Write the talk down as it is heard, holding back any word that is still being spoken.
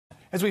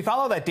As we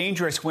follow that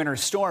dangerous winter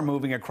storm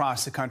moving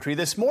across the country,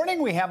 this morning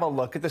we have a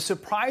look at the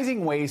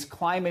surprising ways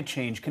climate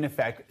change can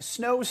affect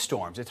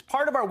snowstorms. It's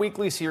part of our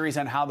weekly series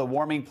on how the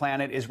warming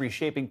planet is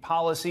reshaping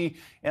policy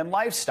and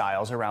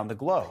lifestyles around the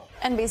globe.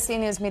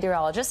 NBC News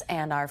meteorologist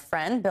and our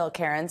friend Bill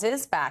Karins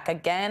is back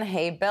again.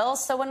 Hey, Bill.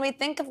 So when we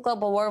think of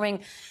global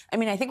warming,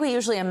 I think we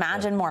usually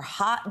imagine more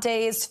hot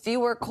days,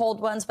 fewer cold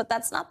ones, but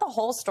that's not the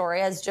whole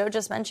story. As Joe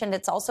just mentioned,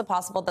 it's also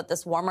possible that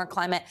this warmer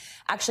climate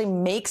actually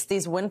makes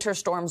these winter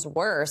storms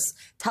worse.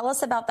 Tell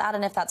us about that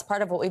and if that's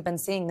part of what we've been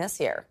seeing this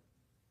year.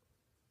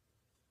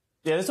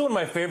 Yeah, this is one of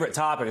my favorite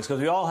topics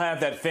because we all have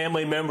that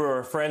family member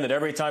or friend that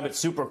every time it's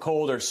super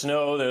cold or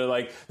snow, they're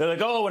like,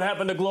 oh, what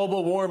happened to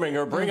global warming?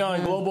 Or bring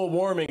on global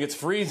warming. It's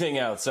freezing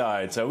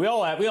outside. So we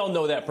all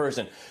know that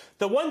person.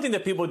 The one thing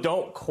that people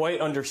don't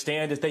quite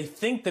understand is they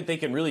think that they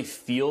can really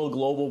feel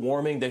global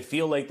warming. They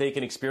feel like they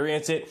can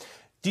experience it.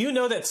 Do you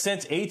know that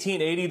since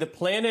 1880, the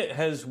planet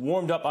has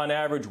warmed up on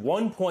average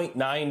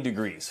 1.9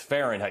 degrees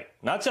Fahrenheit,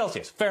 not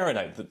Celsius,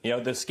 Fahrenheit,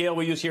 the scale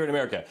we use here in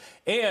America.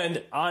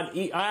 And on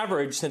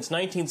average, since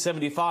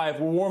 1975,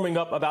 we're warming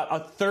up about a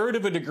third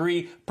of a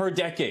degree per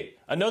decade.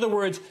 In other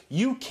words,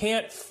 you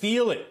can't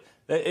feel it.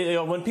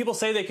 When people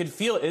say they can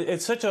feel it,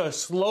 it's such a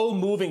slow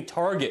moving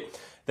target.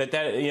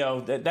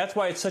 That's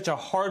why it's such a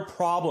hard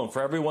problem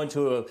for everyone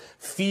to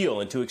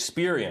feel and to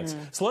experience.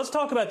 So let's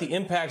talk about the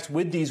impacts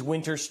with these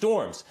winter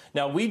storms.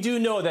 Now, we do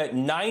know that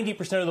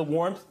 90% of the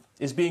warmth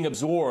is being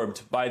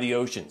absorbed by the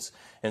oceans.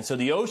 And so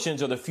the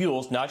oceans are the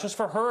fuels, not just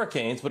for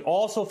hurricanes, but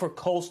also for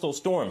coastal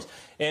storms.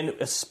 And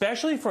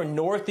especially for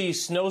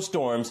northeast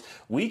snowstorms,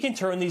 we can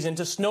turn these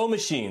into snow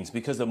machines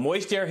because the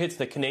moist air hits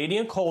the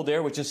Canadian cold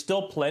air, which is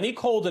still plenty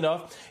cold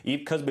enough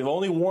because we've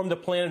only warmed the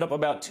planet up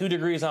about 2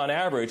 degrees on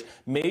average.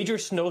 Major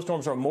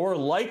snowstorms are more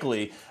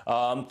likely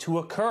to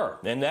occur.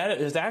 And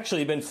that has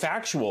actually been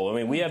factual.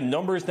 We have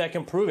numbers that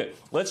can prove it.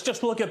 Let's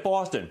just look at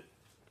Boston.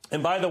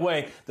 And by the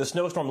way, the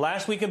snowstorm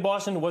last week in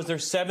Boston was their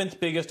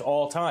 7th biggest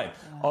all time.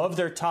 Wow. Of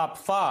their top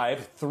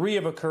 5, 3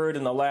 have occurred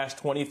in the last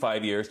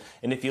 25 years.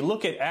 And if you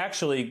look at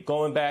actually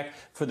going back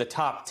for the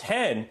top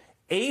 10,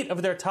 8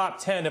 of their top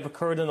 10 have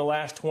occurred in the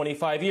last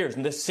 25 years.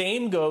 And the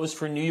same goes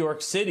for New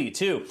York City,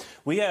 too.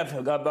 We have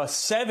about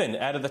 7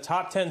 out of the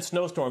top 10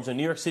 snowstorms in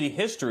New York City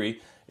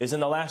history is in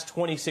the last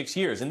 26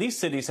 years. And these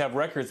cities have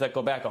records that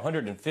go back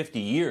 150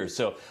 years.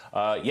 So,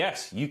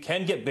 yes, you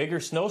can get bigger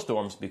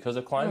snowstorms because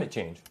of climate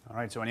change. All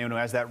right, so anyone who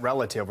has that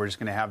relative, we're just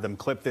going to have them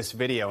clip this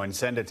video and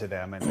send it to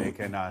them, and they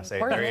can say,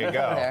 there you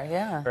go.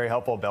 Yeah. Very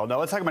helpful, Bill. Now,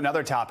 let's talk about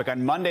another topic.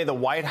 On Monday, the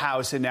White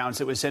House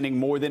announced it was sending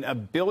more than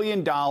 $1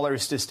 billion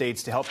to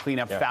states to help clean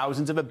up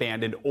thousands of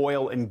abandoned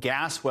oil and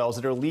gas wells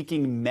that are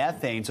leaking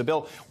methane. So,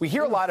 Bill, we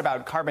hear a lot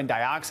about carbon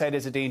dioxide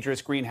as a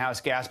dangerous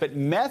greenhouse gas, but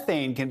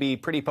methane can be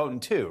pretty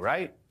potent too,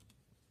 right?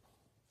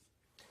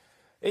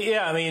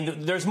 Yeah,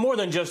 there's more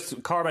than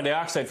just carbon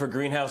dioxide for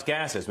greenhouse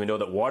gases. We know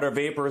that water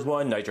vapor is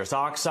one, nitrous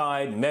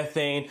oxide,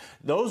 methane.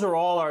 Those are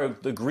all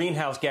the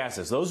greenhouse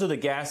gases. Those are the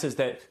gases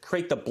that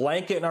create the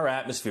blanket in our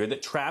atmosphere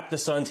that trap the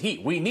sun's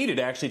heat. We need it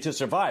actually to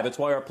survive. That's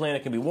why our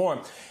planet can be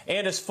warm.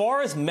 And as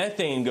far as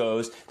methane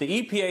goes,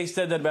 the EPA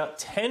said that about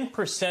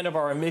 10% of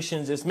our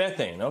emissions is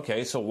methane.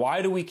 Okay, so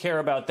why do we care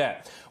about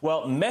that?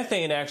 Well,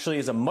 methane actually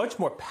is a much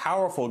more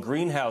powerful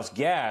greenhouse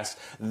gas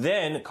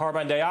than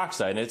carbon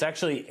dioxide. And it's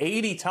actually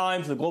 80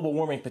 times the global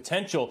warming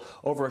potential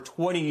over a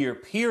 20-year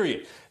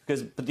period.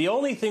 But the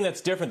only thing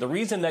that's different, the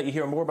reason that you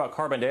hear more about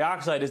carbon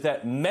dioxide is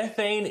that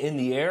methane in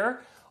the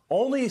air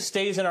only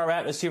stays in our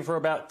atmosphere for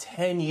about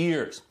 10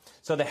 years.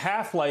 So the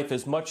half-life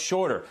is much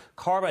shorter.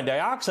 Carbon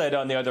dioxide,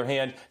 on the other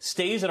hand,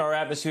 stays in our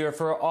atmosphere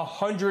for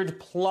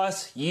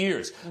 100+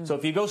 years. So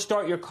if you go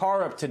start your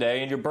car up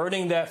today and you're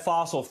burning that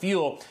fossil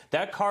fuel,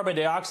 that carbon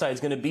dioxide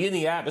is going to be in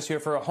the atmosphere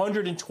for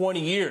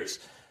 120 years.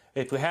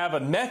 If we have a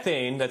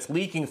methane that's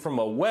leaking from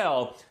a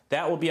well,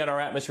 that will be in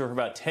our atmosphere for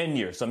about 10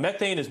 years. So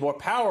methane is more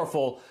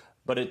powerful,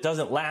 but it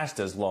doesn't last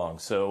as long.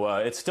 So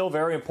it's still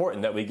very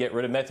important that we get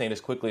rid of methane as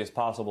quickly as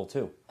possible,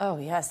 too. Oh,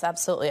 yes,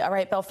 absolutely. All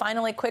right, Bill,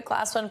 finally, quick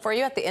last one for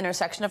you. At the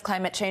intersection of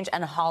climate change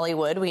and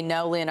Hollywood, we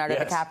know Leonardo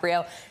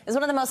DiCaprio is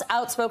one of the most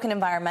outspoken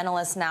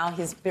environmentalists now.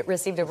 He's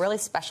received a really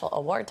special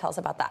award. Tell us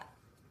about that.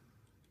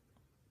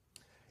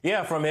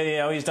 Yeah,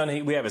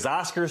 we have his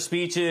Oscar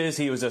speeches.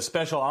 He was a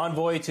special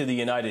envoy to the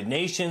United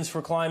Nations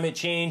for climate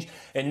change.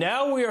 And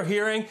now we are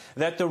hearing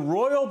that the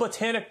Royal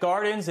Botanic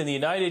Gardens in the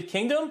United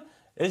Kingdom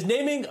is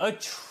naming a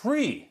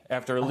tree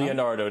after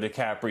Leonardo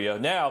DiCaprio.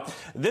 Now,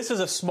 this is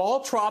a small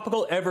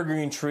tropical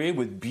evergreen tree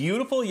with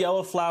beautiful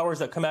yellow flowers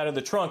that come out of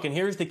the trunk. And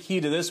here's the key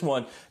to this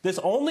one. This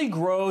only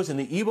grows in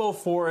the Igbo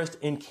forest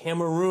in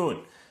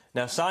Cameroon.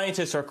 Now,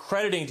 scientists are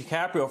crediting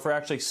DiCaprio for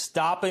actually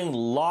stopping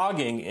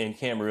logging in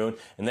Cameroon,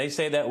 and they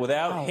say that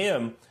without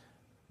him,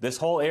 this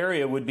whole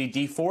area would be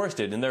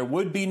deforested, and there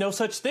would be no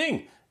such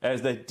thing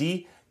as the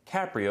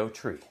DiCaprio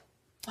tree.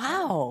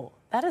 Wow.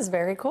 That is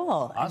very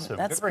cool. Awesome.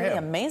 That's pretty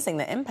amazing,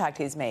 the impact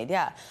he's made.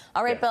 Yeah.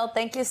 All right, Bill,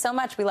 thank you so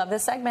much. We love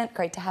this segment.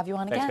 Great to have you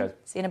on again. Thanks,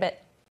 guys. See you in a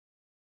bit.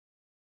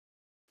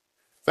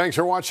 Thanks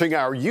for watching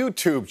our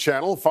YouTube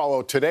channel.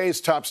 Follow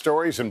today's top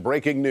stories and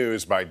breaking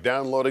news by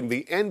downloading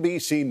the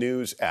NBC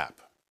News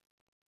app.